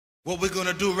What we're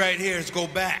gonna do right here is go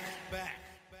back,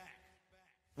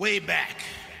 way back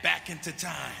into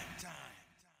time.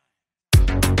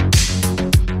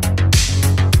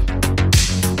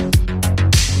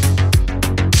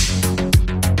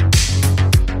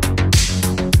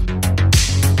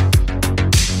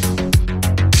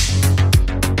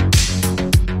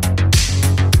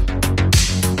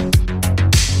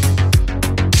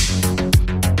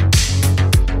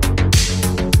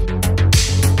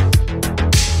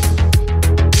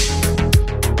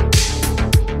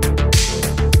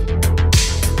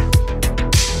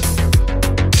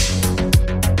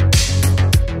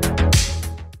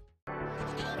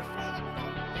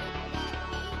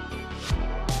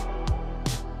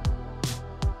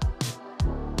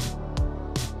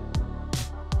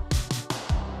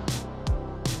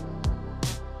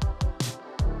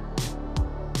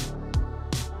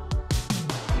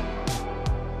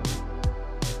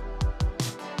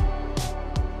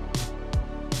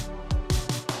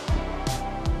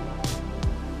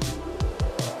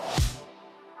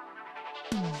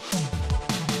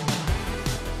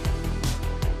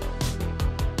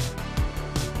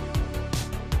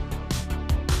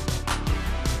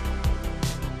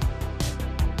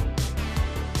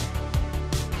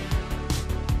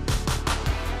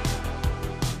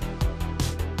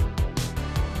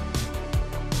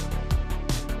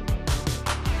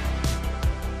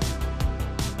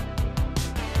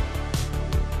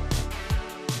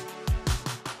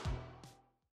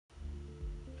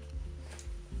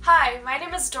 Hi, my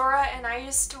name is Dora and I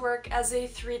used to work as a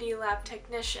 3D lab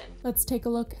technician. Let's take a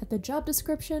look at the job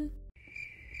description.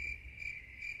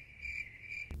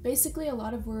 Basically a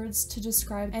lot of words to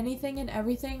describe anything and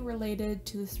everything related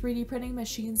to the 3D printing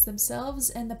machines themselves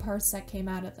and the parts that came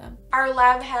out of them. Our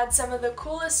lab had some of the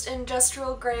coolest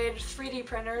industrial grade 3D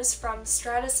printers from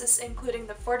Stratasys, including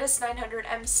the Fortis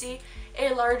 900MC,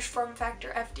 a large form factor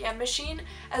FDM machine,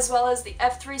 as well as the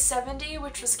F370,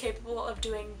 which was capable of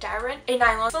doing Dyrent, a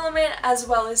nylon filament, as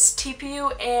well as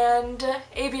TPU and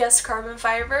ABS carbon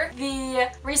fiber. The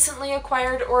recently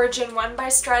acquired Origin 1 by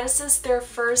Stratasys, their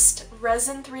first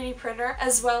resin 3D printer,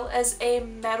 as well as a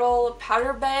metal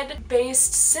powder bed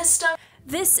based system.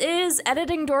 This is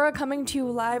Editing Dora coming to you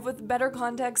live with better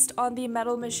context on the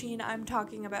metal machine I'm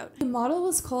talking about. The model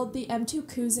was called the M2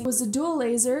 Cusing. It was a dual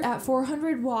laser at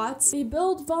 400 watts. The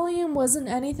build volume wasn't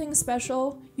anything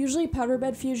special. Usually powder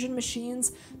bed fusion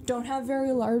machines don't have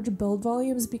very large build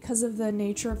volumes because of the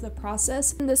nature of the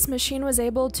process. And this machine was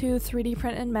able to 3D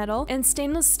print in metal, and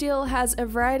stainless steel has a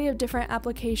variety of different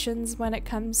applications when it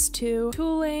comes to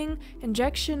tooling,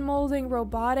 injection molding,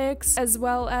 robotics, as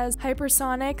well as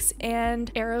hypersonics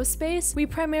and aerospace. We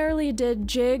primarily did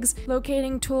jigs,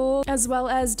 locating tools, as well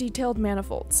as detailed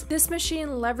manifolds. This machine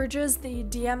leverages the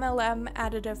DMLM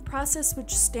additive process,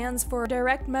 which stands for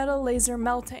direct metal laser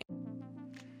melting.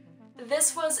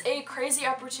 This was a crazy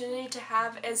opportunity to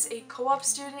have as a co-op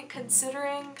student,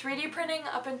 considering 3D printing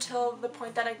up until the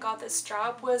point that I got this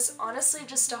job was honestly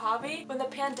just a hobby. When the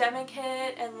pandemic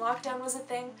hit and lockdown was a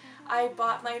thing, I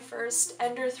bought my first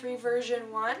Ender 3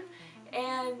 version 1,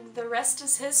 and the rest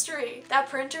is history. That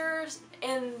printer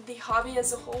and the hobby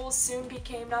as a whole soon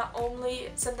became not only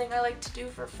something I like to do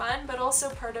for fun, but also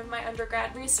part of my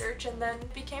undergrad research, and then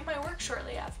became my work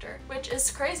shortly after, which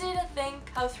is crazy to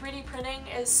think how 3D printing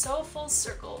is so full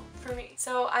circle for me.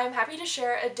 So I'm happy to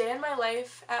share a day in my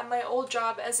life at my old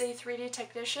job as a 3D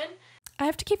technician. I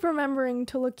have to keep remembering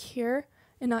to look here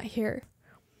and not here.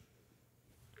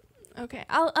 Okay,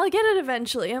 I'll get it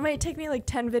eventually. It might take me like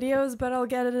 10 videos, but I'll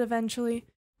get it eventually.